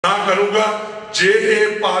ना करूँगा जे ये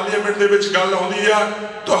पार्लीमेंट दे विच गल आउंदी आ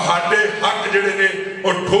तुहाडे हक जिहड़े ने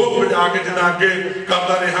और ठोक बजा के जिदा अगे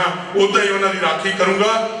करदा रहा उदा ही उन्हां दी राखी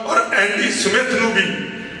करूँगा और एंडी स्मिथ नूं भी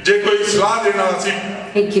जे कोई सलाह देना सी।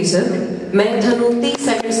 Thank you sir. मैं थानू 30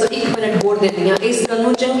 सेकंड्स तो 1 मिनट होर देती हाँ। इस गल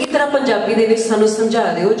नूं चंगी तरह पंजाबी दे विच सानू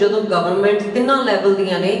समझा दिओ जदों गवर्नमेंट तिन्ना लैवल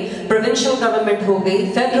दियां ने प्रोविंशियल गवर्नमेंट हो गई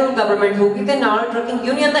फैडरल गवर्नमेंट हो गई ते नाल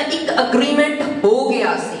ट्रकिंग यूनियन दा एक अग्रीमेंट हो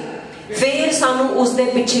गया सी फिर सानू उस दे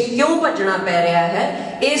पिछे क्यों भजना पै रहा है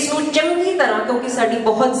इस नूं चंगी तरह क्योंकि साडी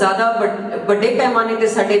बहुत ज्यादा बड़े पैमाने ते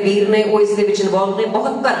साडे वीर ने वो इस दे विच इन्वॉल्व ने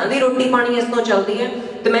बहुत घरां दी रोटी पानी इस तों चलदी है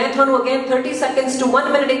तो मैं थानू अगेन 30 सेकंड्स टू 1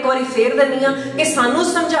 मिनट एक बारी फेर देनी हां कि सानू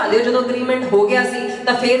समझा दिओ जदों एग्रीमेंट हो गया सी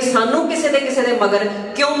तां फिर सानू किसे दे मगर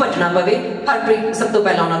क्यों भजना पवे। हरप्रीत सब तो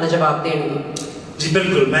पहला उन्हां दा जवाब देणगे। जी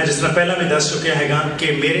बिल्कुल मैं जिस तरह पहला भी दस चुकिया है कि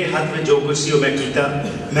मेरे हाथ में जो कुछ सी मैं किया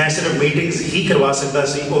मैं सिर्फ मीटिंग्स ही करवा सकता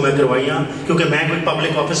सी वो मैं करवाइया क्योंकि मैं कोई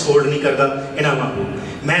पब्लिक ऑफिस होल्ड नहीं करता इन्हां वांगू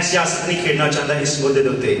मैं सियासत नहीं खेडना चाहता इस मुद्दे दे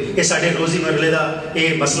उत्ते ये साडे रोजी मरले दा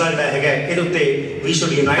ये मसला जिहड़ा हैगा इहदे उत्ते we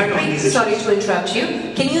should unite on this. Sorry to interrupt you.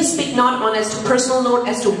 Can you speak not on as to personal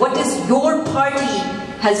note as to what is your party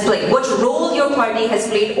has played, what role your party has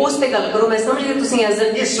played उस पे गल करो। मैं समझ गई तुसी as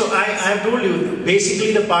an yes so I have told you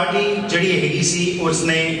basically the party जड़ी हैगी सी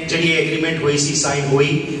उसने जड़ी एग्रीमेंट हुई सी साइन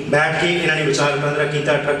हुई बैठ के इन्होंने विचार वटांदरा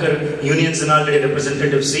कीता ट्रकर यूनियंस नाल जेडे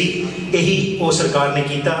रिप्रेजेंटेटिव सी यही वो सरकार ने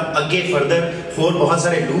कीता अगे फर्दर होर बहुत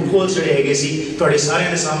सारे लूप होल्स जेडे हैगे सी तुहाडे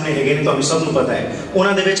सारिਆਂ दे सामने हैगे ने तुहानू सब नू पता है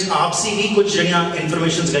उन्हां दे विच आपसी ही कुछ जड़ियां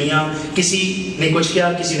इन्फॉर्मेशंस गईयां किसी ने कुछ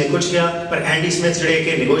किया किसी ने कुछ किया पर एंडी स्मिथ जेडे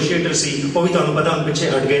के नेगोशिएटर सी वो भी तुहानू पता उन पिछे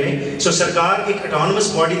हट गए ने। सो सरकार एक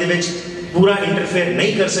ऑटोनोमस बॉडी दे विच पूरा इंटरफेयर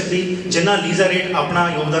नहीं कर सकती जिन्ना लीजा रेट अपना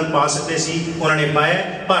योगदान पा सकते सी उन्होंने पाया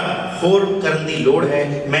पर होर करन दी लोड़ है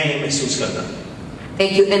मैं ये महसूस करता।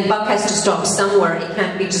 Thank you. And buck has to stop somewhere. It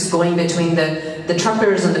can't be just going between the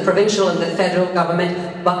truckers and the provincial and the federal government.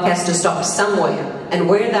 Buck has to stop somewhere. And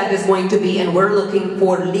where that is going to be, and we're looking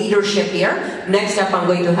for leadership here. Next up, I'm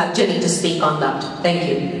going to have Jenny to speak on that. Thank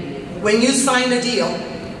you. When you sign a deal,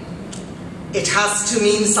 it has to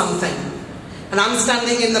mean something. And I'm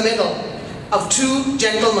standing in the middle of two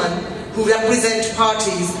gentlemen who represent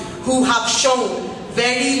parties who have shown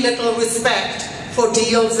very little respect for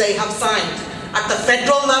deals they have signed. At the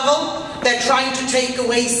federal level, they're trying to take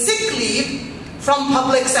away sick leave from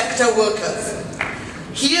public sector workers.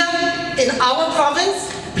 Here in our province,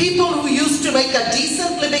 people who used to make a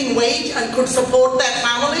decent living wage and could support their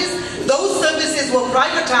families, those services were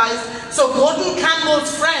privatized so Gordon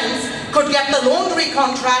Campbell's friends could get the laundry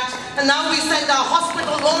contract, and now we send our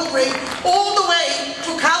hospital laundry all the way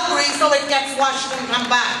to Calgary so it gets washed and come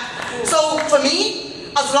back. So for me,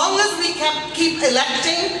 as long as we keep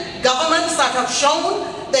electing governments that have shown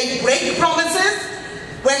they break promises,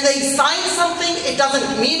 when they sign something it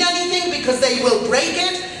doesn't mean anything because they will break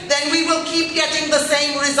it, then we will keep getting the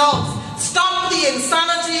same results. Stop the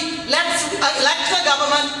insanity. Let's elect a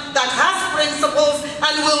government that has principles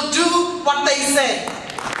and will do what they say.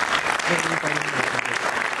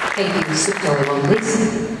 Thank you. Sit down, please.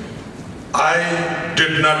 I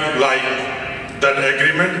did not like that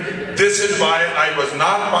agreement. This is why I was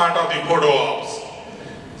not part of the photo ops.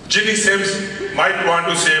 Ginny Sims might want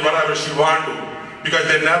to say whatever she want to because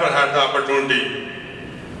they never had the opportunity.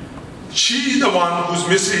 She is the one who's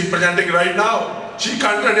misrepresenting right now. She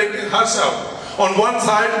contradicting herself. On one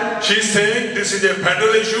side, she's saying this is a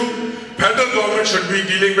federal issue. Federal government should be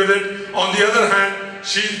dealing with it. On the other hand,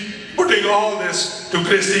 she's putting all this to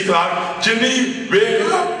Christy Clark. Ginny,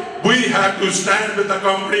 wake up. We have to stand with the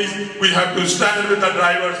companies. We have to stand with the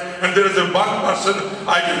drivers. And there is a one person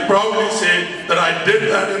I can proudly say that I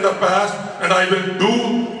did that in the past and I will do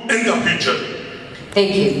in the future.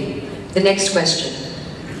 Thank you. The next question.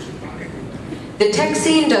 The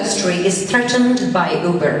taxi industry is threatened by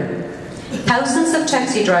Uber. Thousands of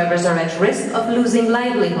taxi drivers are at risk of losing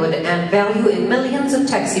livelihood and value in millions of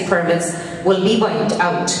taxi permits will be wiped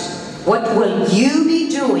out. What will you be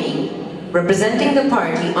doing representing the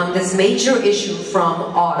party on this major issue from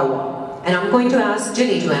Ottawa? And I'm going to ask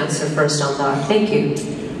Ginny to answer first on that. Thank you.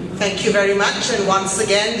 Thank you very much. And once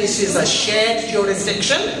again, this is a shared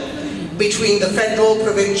jurisdiction between the federal,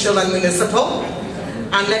 provincial and municipal.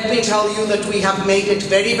 And let me tell you that we have made it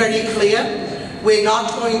very, very clear. We're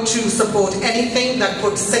not going to support anything that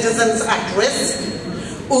puts citizens at risk.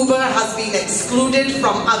 Uber has been excluded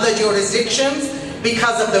from other jurisdictions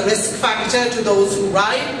because of the risk factor to those who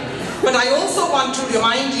ride. But I also want to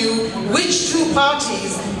remind you which two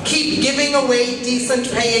parties keep giving away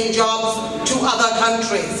decent paying jobs to other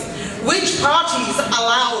countries. Which parties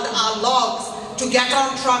allowed our logs to get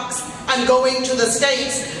on trucks and going to the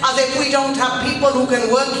States, as if we don't have people who can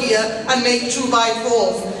work here and make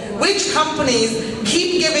 2x4s. Which companies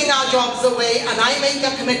keep giving our jobs away, and I make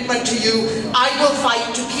a commitment to you, I will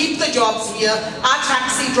fight to keep the jobs here. Our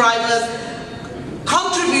taxi drivers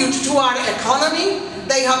contribute to our economy.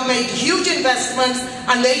 They have made huge investments,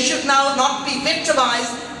 and they should now not be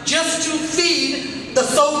victimized just to feed the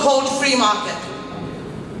so-called free market.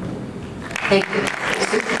 Thank you.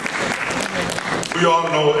 We all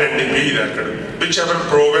know NDP record. Whichever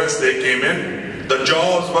province they came in, the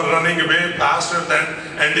jobs were running away faster than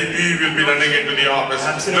NDP will be running into the office.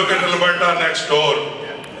 Absolutely. Look at Alberta next door.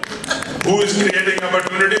 Who is creating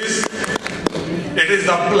opportunities? It is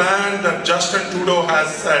the plan that Justin Trudeau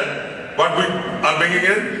has said. What we are bringing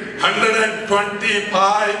in?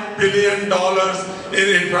 $125 billion in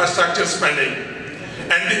infrastructure spending.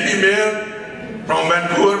 NDP mayor from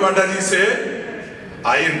Vancouver, what does he say?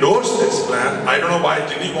 I endorse this plan. I don't know why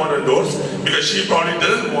Ginny won't endorse, because she probably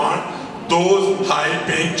doesn't want those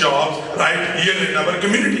high-paying jobs right here in our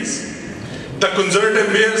communities. The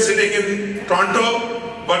Conservative mayor sitting in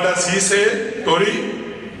Toronto, what does he say, Tory?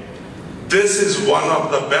 This is one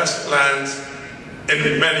of the best plans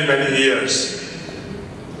in many, many years.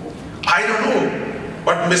 I don't know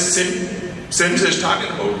what Ms. Sims is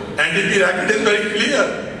talking about. NDP record is very clear.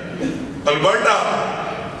 Alberta,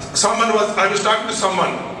 I was talking to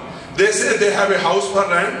someone, they say they have a house for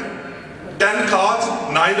rent, 10 cars,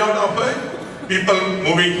 9 out of it, people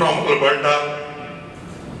moving from Alberta.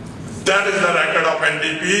 That is the record of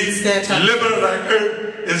NDP. Liberal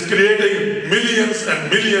record is creating millions and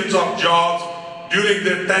millions of jobs during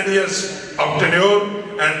their 10 years of tenure,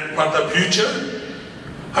 and for the future,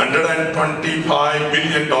 $125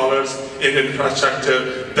 billion in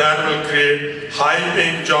infrastructure that will create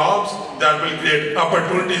high-paying jobs, that will create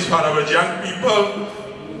opportunities for our young people.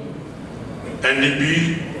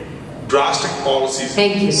 NDP drastic policies.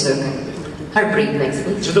 Thank you, sir. Harpreet, next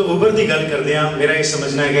please. ਜਦੋਂ Uber ਦੀ ਗੱਲ ਕਰਦੇ ਹਾਂ, ਮੇਰਾ ਇਹ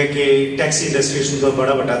ਸਮਝਣਾ ਹੈ ਕਿ taxi industry ਨੂੰ ਤਾਂ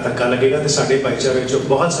ਬੜਾ ਵੱਡਾ ਧੱਕਾ ਲੱਗੇਗਾ ਤੇ ਸਾਡੇ ਭਾਈਚਾਰੇ ਵਿੱਚ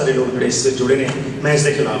ਬਹੁਤ ਸਾਰੇ ਲੋਕ ਜਿਹੜੇ ਇਸ ਜੁੜੇ ਨੇ, ਮੈਂ ਇਸ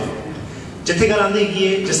ਦੇ ਖਿਲਾਫ ਹਾਂ। ਜਿੱਥੇ ਗੱਲ ਆਉਂਦੀ ਕੀ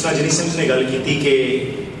ਹੈ, ਜਿਸ ਤਰ੍ਹਾਂ ਜਿਨੀ ਸਿਮਸ ਨੇ ਗੱਲ ਕੀਤੀ ਕਿ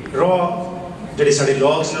ਜਿਹੜੇ ਸਾਡੇ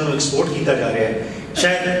ਲੌਗਸ ਇਹਨਾਂ ਨੂੰ ਐਕਸਪੋਰਟ ਕੀਤਾ ਜਾ ਰਿਹਾ ਹੈ,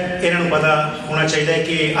 ਸ਼ਾਇਦ ਇਹਨਾਂ ਨੂੰ ਪਤਾ ਹੋਣਾ ਚਾਹੀਦਾ ਹੈ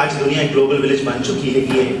ਕਿ ਅੱਜ ਦੁਨੀਆ ਇੱਕ ਗਲੋਬਲ ਵਿਲੇਜ ਬਣ ਚੁੱਕੀ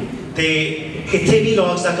ਹੈਗੀ ਹੈ ਤੇ ਇੱਥੇ ਵੀ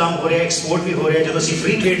ਲੌਗਸ ਦਾ ਕੰਮ ਹੋ ਰਿਹਾ, ਐਕਸਪੋਰਟ ਵੀ ਹੋ ਰਿਹਾ। ਜਦੋਂ ਅਸੀਂ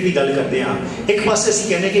ਫ੍ਰੀ ਟ੍ਰੇਡ ਦੀ ਗੱਲ ਕਰਦੇ ਹਾਂ, ਇੱਕ ਪਾਸੇ ਅਸੀਂ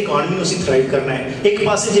ਕਹਿੰਦੇ ਕਿ ਇਕਨੋਮੀ ਨੂੰ ਅਸੀਂ ਥ੍ਰਾਈਵ ਕਰਨਾ ਹੈ, ਇੱਕ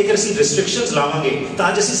ਪਾਸੇ ਜੇਕਰ ਅਸੀਂ ਰਿਸਟ੍ਰਿਕਸ਼ਨਸ ਲਾਵਾਂਗੇ ਤਾਂ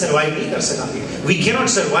ਅੱਜ ਅਸੀਂ ਸਰਵਾਈਵ ਨਹੀਂ ਕਰ ਸਕਾਂਗੇ। We cannot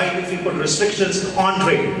survive if we put restrictions on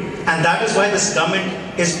trade, and that is why this government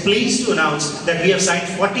is pleased to announce that we have signed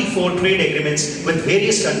 44 trade agreements with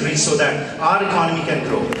various countries so that our economy can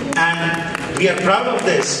grow. And we are proud of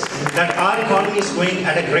this, that our economy is going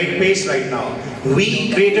at a great pace right now. We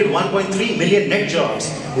created 1.3 million net jobs.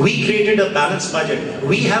 We created a balanced budget.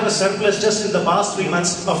 We have a surplus just in the past 3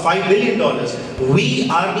 months of $5 billion. We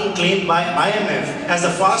are being claimed by IMF as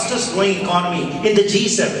the fastest growing economy in the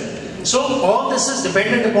G7. So all this is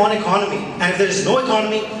dependent upon economy. And if there is no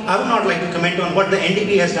economy, I would not like to comment on what the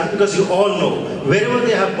NDP has done, because you all know wherever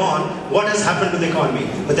they have gone, what has happened to the economy.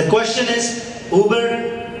 But the question is, Uber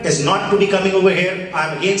is not to be coming over here. I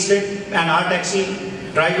am against it. And our taxi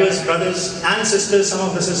drivers, brothers and sisters, some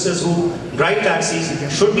of the sisters who drive taxis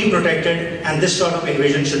should be protected, and this sort of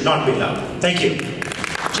invasion should not be allowed. Thank you.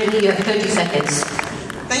 Jenny, you have 30 seconds.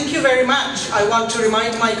 Thank you very much. I want to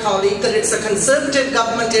remind my colleague that it's a Conservative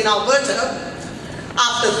government in Alberta,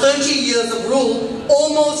 after 30 years of rule,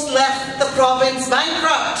 almost left the province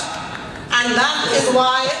bankrupt. And that is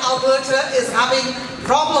why Alberta is having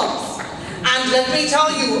problems. And let me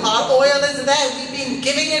tell you, our oil is there. We've been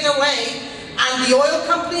giving it away. And the oil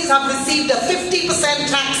companies have received a 50%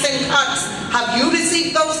 tax in cuts. Have you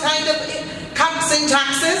received those kind of cuts in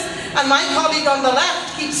taxes? And my colleague on the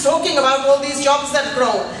left keeps talking about all these jobs that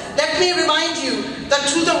grow. Let me remind you that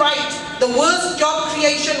to the right, the worst job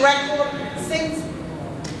creation record since...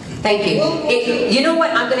 Thank you. You know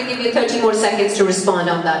what? I'm going to give you 30 more seconds to respond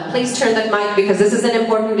on that. Please turn that mic, because this is an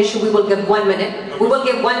important issue. We will give 1 minute. We will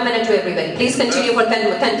give 1 minute to everybody. Please continue for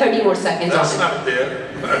 30 more seconds. That's not fair.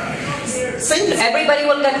 Everybody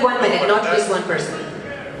will get 1 minute, not just one person.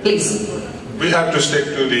 Please. We have to stick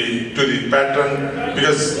to the pattern,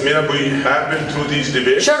 because Meera, we have been through these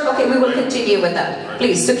debates. Sure, okay, we will continue with that.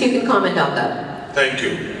 Please, so you can comment on that. Thank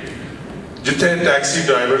you. Jithe taxi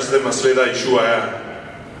drivers the masle da issue aaya,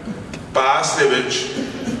 past de vich,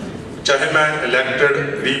 chahe main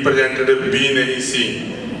elected representative bhi nahi si,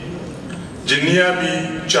 jinniya bhi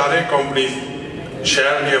chare companies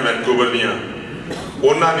shahar diyan Vancouver diyan,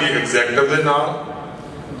 ਉਹਨਾਂ ਦੀ executive ਦੇ ਨਾਲ,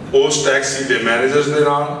 ਉਸ taxi ਦੇ managers ਦੇ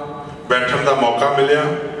ਨਾਲ ਬੈਠਣ ਦਾ ਮੌਕਾ ਮਿਲਿਆ,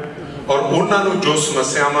 ਔਰ ਉਹਨਾਂ ਨੂੰ ਜੋ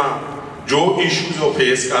ਸਮੱਸਿਆਵਾਂ, ਜੋ ਇਸ਼ੂਜ਼ ਉਹ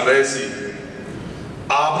ਫੇਸ ਕਰ ਰਹੇ ਸੀ,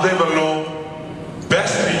 ਆਪ ਆਪ ਦੇ ਵੱਲੋਂ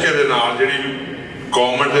ਬੈਸਟ ਤਰੀਕੇ ਦੇ ਨਾਲ ਜਿਹੜੀ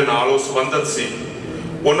ਗਵਰਨਮੈਂਟ ਦੇ ਨਾਲ ਉਹ ਸੰਬੰਧਿਤ ਸੀ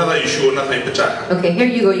ਉਹਨਾਂ ਦਾ ਇਸ਼ੂ ਉਹਨਾਂ ਤਾਈਂ ਪਹੁੰਚਾਇਆ। Okay, here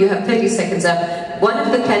you go. You have 30 seconds up. One of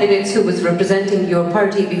the candidates who was representing your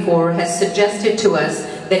party before has suggested to us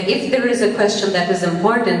that if there is a question that is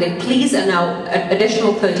important, then please allow an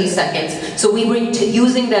additional 30 seconds. So we were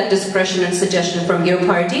using that discretion and suggestion from your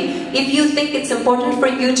party. If you think it's important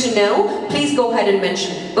for you to know, please go ahead and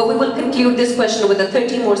mention. But we will conclude this question with a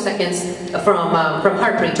 30 more seconds from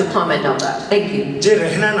Harpreet to comment on that. Thank you. जे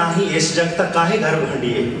रहना ना ही इस जग तक काहे घर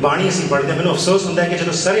बंडी है बाणी असी पढ़ते मैंने अफसोस होता है कि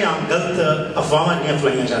जो सरेआम गलत अफवाहां नहीं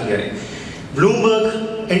फैलाईयां जांदियां ने। ब्लूमबर्ग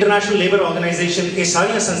इंटरनेशनल लेबर ऑर्गेनाइजेशन ये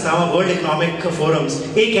सारिया संस्थावां वर्ल्ड इकनॉमिक फोरम्स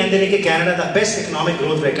ये कहते हैं कि कैनेडा का बेस्ट इकनॉमिक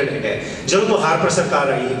ग्रोथ रैकड है। जो तो हारपर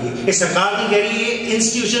सरकार आई है ये सरकार नहीं कह रही है,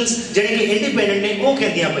 इंस्टीट्यूशंस जिहड़े कि इंडिपेंडेंट ने वो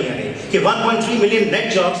कहदियां पईयां ने कि 1.3 million net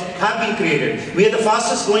jobs have been created. We are the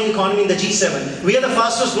fastest growing economy in the G7. We are the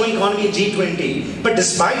fastest growing economy in G20. But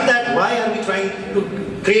despite that, why are we trying to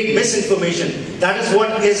create misinformation? That is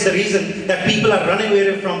what is the reason that people are running away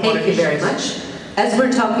from politics. Thank you very much. As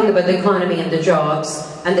we're talking about the economy and the jobs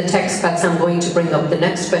and the tax cuts, I'm going to bring up the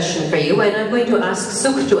next question for you, and I'm going to ask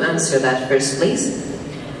Sukh to answer that first, please.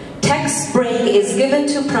 Tax break is given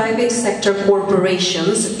to private sector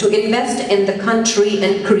corporations to invest in the country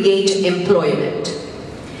and create employment.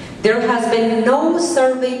 There has been no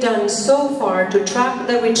survey done so far to track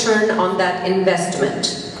the return on that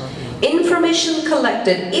investment. Information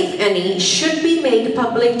collected, if any, should be made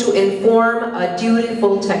public to inform a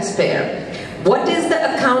dutiful taxpayer. What is the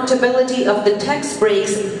accountability of the tax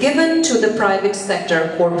breaks given to the private sector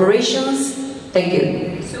corporations? Thank you.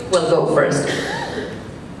 We'll go first.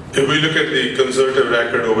 If we look at the Conservative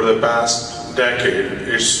record over the past decade,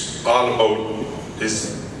 it's all about this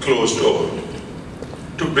closed door.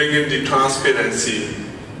 To bring in the transparency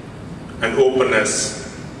and openness,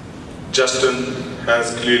 Justin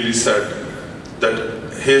has clearly said that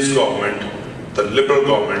his government, the Liberal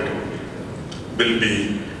government, will be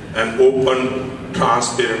an open,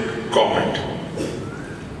 transparent government.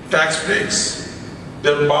 Tax breaks,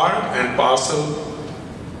 they're part and parcel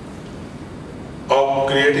of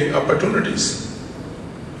creating opportunities.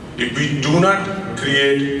 If we do not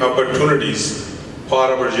create opportunities for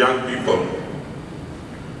our young people,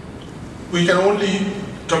 we can only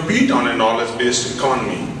compete on a knowledge-based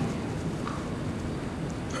economy.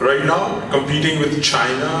 Right now, competing with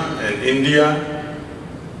China and India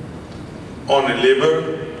on a labor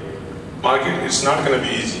market, it's not going to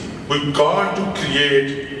be easy. We've got to create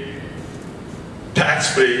tax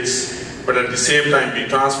breaks, but at the same time be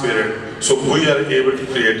transparent, so we are able to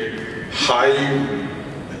create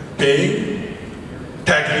high-paying,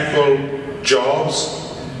 technical jobs,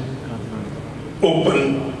 open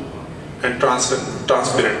and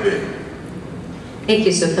transparent way. Thank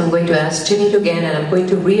you, Sukh. I'm going to ask Ginny again, and I'm going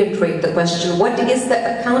to reiterate the question. What is the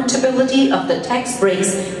accountability of the tax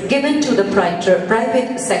breaks given to the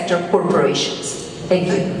private sector corporations? Thank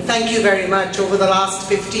you. Thank you very much. Over the last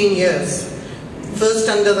 15 years, first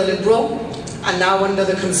under the Liberal and now under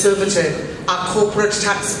the Conservative, our corporate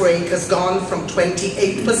tax break has gone from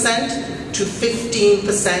 28% to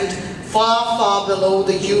 15%, far, far below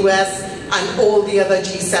the US and all the other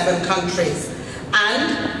G7 countries.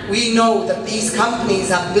 And we know that these companies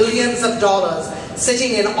have billions of dollars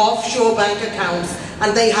sitting in offshore bank accounts,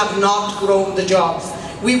 and they have not grown the jobs.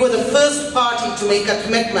 We were the first party to make a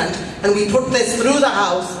commitment, and we put this through the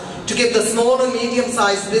House to give the small and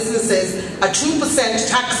medium-sized businesses a 2%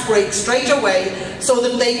 tax break straight away so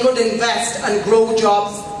that they could invest and grow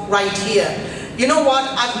jobs right here. You know what?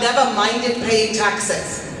 I've never minded paying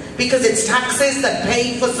taxes, because it's taxes that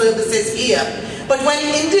pay for services here. But when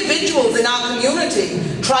individuals in our community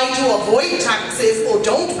try to avoid taxes or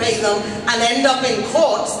don't pay them and end up in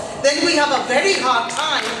courts, then we have a very hard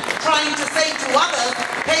time trying to say to others,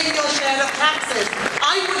 pay your share of taxes.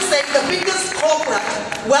 I would say the biggest corporate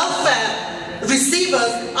welfare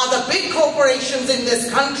receivers are the big corporations in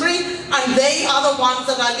this country, and they are the ones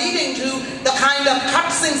that are leading to the kind of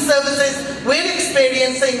cuts in services we're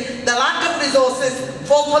experiencing, the lack of resources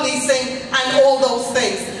for policing and all those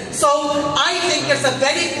things. So I think it's a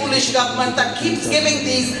very foolish government that keeps giving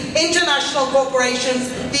these international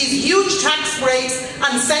corporations these huge tax breaks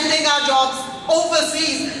and sending our jobs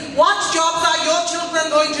overseas. What jobs are your children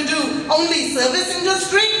going to do? Only service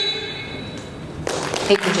industry?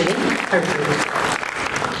 Thank you, Jenny.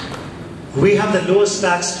 We have the lowest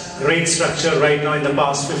tax rate structure right now in the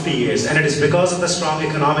past 50 years, and it is because of the strong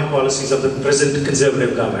economic policies of the present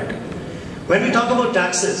Conservative government. When we talk about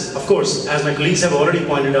taxes, of course, as my colleagues have already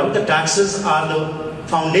pointed out, the taxes are the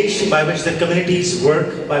foundation by which the communities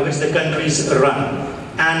work, by which the countries run.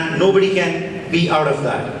 And nobody can be out of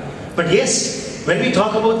that. But yes, when we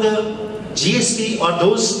talk about the GST or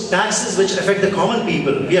those taxes which affect the common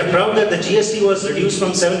people, we are proud that the GST was reduced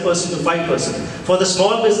from 7% to 5%. For the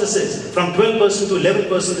small businesses, from 12% to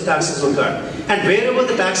 11% the taxes were cut. And wherever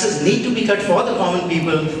the taxes need to be cut for the common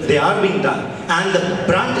people, they are being done. And the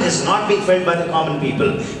brunt is not being felt by the common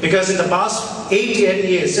people. Because in the past 8-10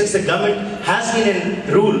 years, since the government has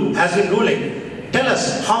been ruling, tell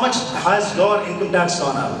us, how much has your income tax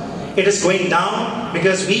gone up? It is going down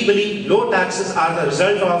because we believe low taxes are the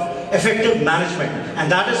result of effective management. And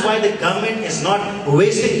that is why the government is not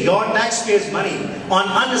wasting your taxpayers' money on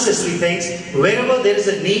unnecessary things. Wherever there is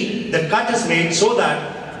a need, the cut is made so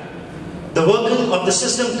that the working of the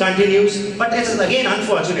system continues. But it is again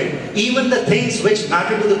unfortunate. Even the things which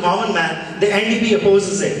matter to the common man, the NDP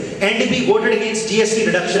opposes it. NDP voted against GST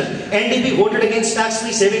reduction. NDP voted against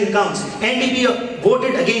tax-free saving accounts. NDP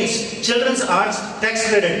voted against children's arts tax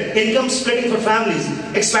credit, income splitting for families,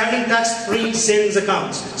 expanding tax-free savings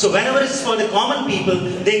accounts. So whenever it's for the common people,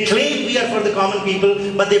 they claim we are for the common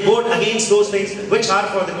people, but they vote against those things which are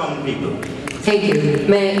for the common people. Thank you.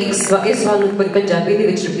 मैं इस सवाल ਨੂੰ ਪੰਜਾਬੀ ਦੇ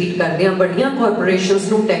ਵਿੱਚ repeat ਕਰਦੀ ਹਾਂ। ਬੜੀਆਂ corporations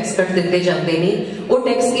ਨੂੰ ਟੈਕਸ ਕੱਟ ਦਿੱਤੇ ਜਾਂਦੇ ਨੇ। ਉਹ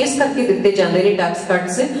ਟੈਕਸ ਇਸ ਕਰਕੇ ਦਿੱਤੇ ਜਾਂਦੇ ਨੇ ਟੈਕਸ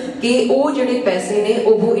ਕੱਟਸ ਕਿ ਉਹ ਜਿਹੜੇ ਪੈਸੇ ਨੇ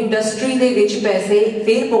ਉਹ ਇੰਡਸਟਰੀ ਦੇ ਵਿੱਚ ਪੈਸੇ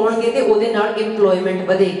ਫੇਰ ਪਾਉਣਗੇ ਤੇ ਉਹਦੇ ਨਾਲ ਇੰਪਲੋਇਮੈਂਟ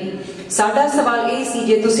ਵਧੇਗੀ। ਸਾਡਾ ਸਵਾਲ ਇਹ ਸੀ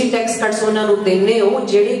ਜੇ ਤੁਸੀਂ ਟੈਕਸ ਕੱਟਸ ਉਹਨਾਂ ਨੂੰ ਦਿੰਦੇ ਹੋ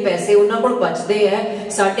ਜਿਹੜੇ ਪੈਸੇ ਉਹਨਾਂ ਕੋਲ ਬਚਦੇ ਹੈ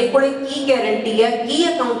ਸਾਡੇ ਕੋਲੇ ਕੀ ਗਾਰੰਟੀ ਹੈ ਕੀ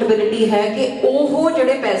ਅਕਾਊਂਟੇਬਿਲਿਟੀ ਹੈ ਕਿ ਉਹ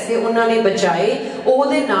ਜਿਹੜੇ ਪੈਸੇ ਉਹਨਾਂ ਨੇ ਬਚਾਏ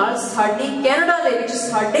ਉਹਦੇ ਨਾਲ ਸਾਡੀ ਕੈਨੇਡਾ ਦੇ ਵਿੱਚ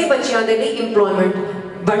ਸਾਡੇ ਬੱਚਿਆਂ ਦੇ ਲਈ ਇੰਪਲੋਇਮੈਂਟ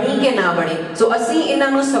ਬਣੀ ਕਿ ਨਾ ਬਣੀ। ਸੋ ਅਸੀਂ ਇਹਨਾਂ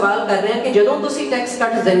ਨੂੰ ਸਵਾਲ ਕਰ ਰਹੇ ਹਾਂ ਕਿ ਜਦੋਂ ਤੁਸੀਂ ਟੈਕਸ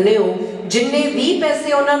ਕੱਟ ਦਿੰਦੇ ਹੋ ਜਿੰਨੇ ਵੀ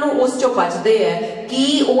ਪੈਸੇ ਉਹਨਾਂ ਨੂੰ ਉਸ ਚੋਂ ਬਚਦੇ ਹੈ ਕੀ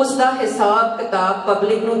ਉਸ ਦਾ ਹਿਸਾਬ ਕਿਤਾਬ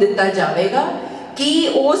ਪਬਲਿਕ ਨੂੰ ਦਿੱਤਾ ਜਾਵੇਗਾ कि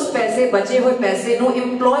उस पैसे बचे हुए पैसे नू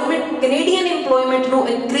इंप्लॉयमेंट कैनेडियन इंप्लॉयमेंट नू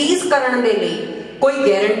इंक्रीज करने दे लिए कोई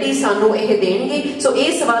गारंटी सानू यह देंगे। सो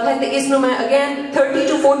ये सवाल है तो इसनू मैं अगेन 30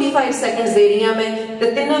 to 45 सेकंड्स दे रही हूं मैं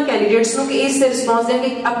ते तिन्ना कैंडिडेट्स नू कि इस रिस्पांस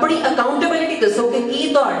देंगे अपनी अकाउंटेबिलिटी दसो कि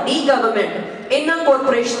की तुहाडी गवर्नमेंट इन्हां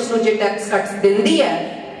कॉर्पोरेशंस नू जे टैक्स कट्स दिंदी है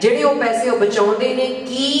ਜਿਹੜੇ ਉਹ ਪੈਸੇ ਉਹ ਬਚਾਉਂਦੇ ਨੇ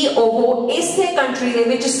ਕੀ ਉਹ ਇਸੇ ਕੰਟਰੀ ਦੇ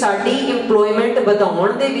ਵਿੱਚ ਸਾਡੀ ਇੰਪਲੋਇਮੈਂਟ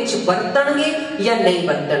ਵਧਾਉਣ ਦੇ ਵਿੱਚ ਵਰਤਣਗੇ ਜਾਂ ਨਹੀਂ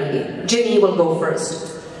ਵਰਤਣਗੇ। ਜਿਨੀ will go first.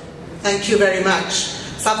 Thank you very much.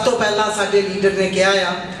 ਸਭ ਤੋਂ ਪਹਿਲਾਂ ਸਾਡੇ ਲੀਡਰ ਨੇ ਕਿਹਾ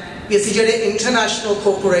ਆ ਕਿ ਅਸੀਂ ਜਿਹੜੇ ਇੰਟਰਨੈਸ਼ਨਲ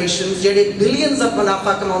ਕਾਰਪੋਰੇਸ਼ਨਸ ਜਿਹੜੇ ਬਿਲੀਅਨਸ ਆਫ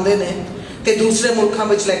ਮੁਨਾਫਾ ਕਮਾਉਂਦੇ ਨੇ ਤੇ ਦੂਸਰੇ ਮੁਲਕਾਂ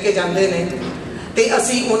ਵਿੱਚ ਲੈ ਕੇ ਜਾਂਦੇ ਨੇ ਤੇ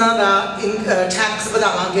ਅਸੀਂ ਉਹਨਾਂ ਦਾ tax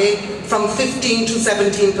ਵਧਾਵਾਂਗੇ from 15 to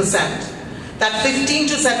 17%. That 15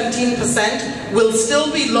 to 17% will still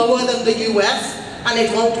be lower than the US and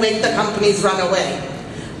it won't make the companies run away.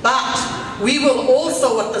 But we will also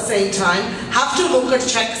at the same time have to look at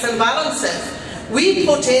checks and balances. We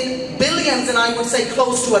put in billions and I would say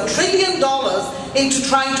close to $1 trillion into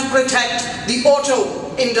trying to protect the auto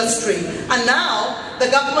industry. And now the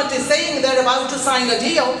government is saying they're about to sign a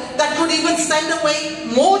deal that could even send away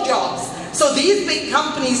more jobs. So these big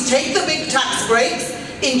companies take the big tax breaks,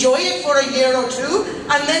 enjoy it for a year or two,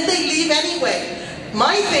 and then they leave anyway.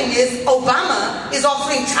 My thing is, Obama is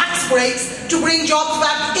offering tax breaks to bring jobs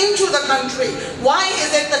back into the country. Why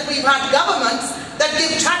is it that we've had governments that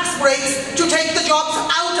give tax breaks to take the jobs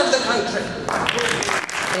out of the country?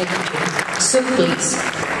 Thank you. So please.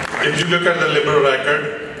 If you look at the Liberal record,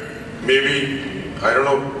 maybe, I don't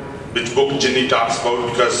know which book Ginny talks about,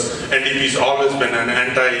 because NDP has always been an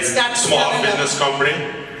anti-small business company.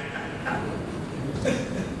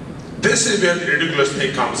 This is where the ridiculous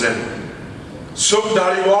thing comes in. Sukh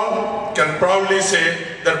Dhaliwal can proudly say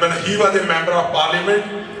that when he was a member of parliament,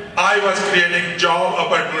 I was creating job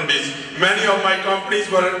opportunities. Many of my companies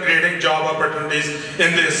were creating job opportunities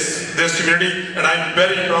in this community, and I'm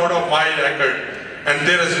very proud of my record. And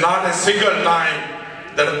there is not a single time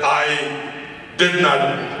that I did not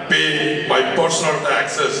pay my personal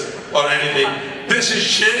taxes or anything. This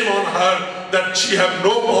is shame on her that she have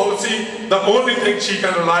no policy. The only thing she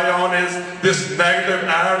can rely on is this negative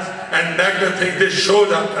ads and negative things. This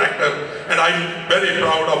shows her character, and I'm very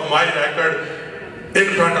proud of my record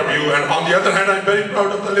in front of you. And on the other hand, I'm very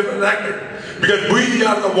proud of the Liberal record, because we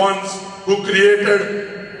are the ones who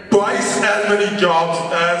created twice as many jobs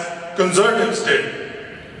as Conservatives did.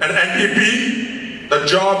 And NDP, the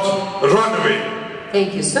jobs run away.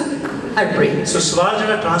 Thank you, sir. So सवाल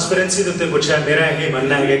जो transparency के उत्ते पूछा है, मेरा ये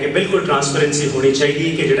मानना है कि बिल्कुल ट्रांसपेरेंसी होनी चाहिए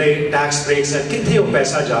कि जो टैक्स ब्रेक्स है कितने वो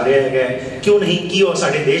पैसा जा रहा है क्यों नहीं कि वो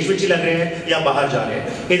साढ़े देश में ही लग रहे हैं या बाहर जा रहे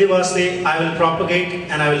हैं। इधर वास्ते I will propagate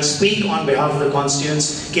and I will speak on behalf of the constituents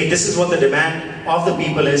कि this is what the demand of the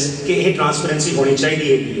people is कि ये ट्रांसपेरेंसी होनी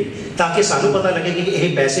चाहिए ताकि सानू पता लगे कि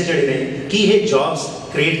ये पैसे जड़े ने कि ये जॉब्स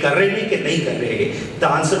क्रिएट कर रहे हैं कि नहीं कर रहे हैं।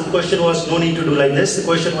 The answer to the question was no need to do like this. The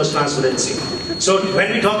question was transparency. So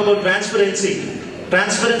when we talk about transparency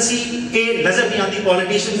ये नजर नहीं आती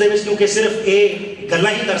पॉलिटिशियंस दे विच क्योंकि सिर्फ ये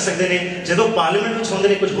गल्लां ही कर सकते हैं जो पार्लियामेंट में होंदे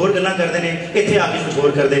ने कुछ होर गल्लां करते हैं इत्थे आके कुछ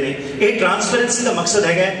होर करते हैं ये ट्रांसपेरेंसी का मकसद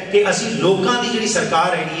है कि असी लोगों की जिहड़ी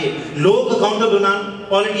सरकार है लोग अकाउंटेबल बनान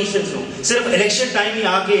पॉलिटिशियंस नु सिर्फ इलेक्शन टाइम ही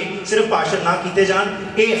आके सिर्फ भाषण ना कीते जान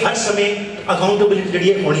ये हर समय अकाउंटेबिलिटी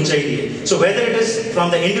जिहड़ी होनी चाहिए so whether it is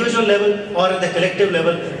from the individual level और at the collective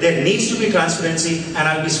level there needs to be transparency and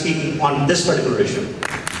I will be speaking on this particular issue.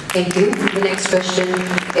 Thank you. The next question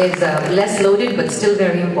is less loaded but still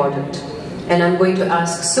very important. And I'm going to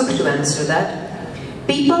ask Sukh to answer that.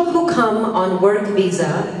 People who come on work visa,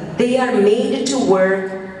 they are made to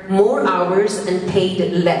work more hours and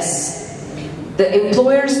paid less. The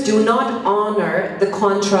employers do not honor the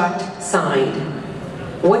contract signed.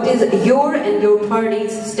 What is your and your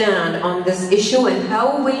party's stand on this issue, and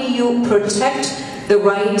how will you protect the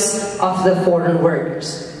rights of the foreign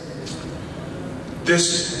workers?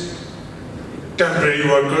 This temporary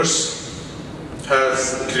workers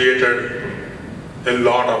has created a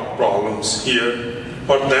lot of problems here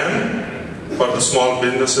for them, for the small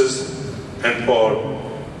businesses, and for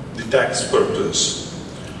the tax purposes.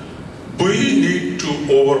 We need to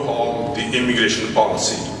overhaul the immigration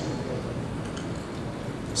policy.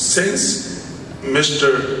 Since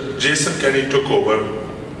Mr. Jason Kenney took over,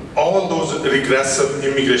 all those regressive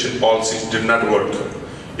immigration policies did not work.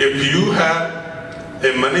 If you have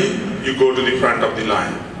money, you go to the front of the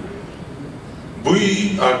line.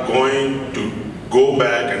 We are going to go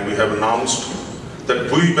back, and we have announced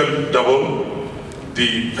that we will double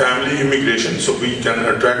the family immigration so we can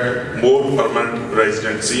attract more permanent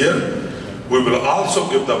residents here. We will also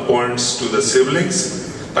give the points to the siblings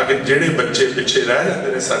ताकि जेडे बच्चे पिछे रह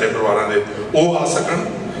जाते हैं सारे परिवारों दे वो आ सकन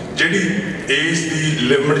JD as the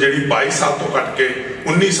limit JD 22 साल तो कट के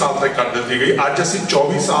 19 साल तक कर दी गई अज असी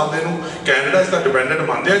 24 साल दे नूं कैनेडा इस दा डिपेंडेंट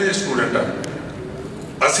मानते हैं जे स्टूडेंट है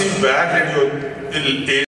असी बैक जेडी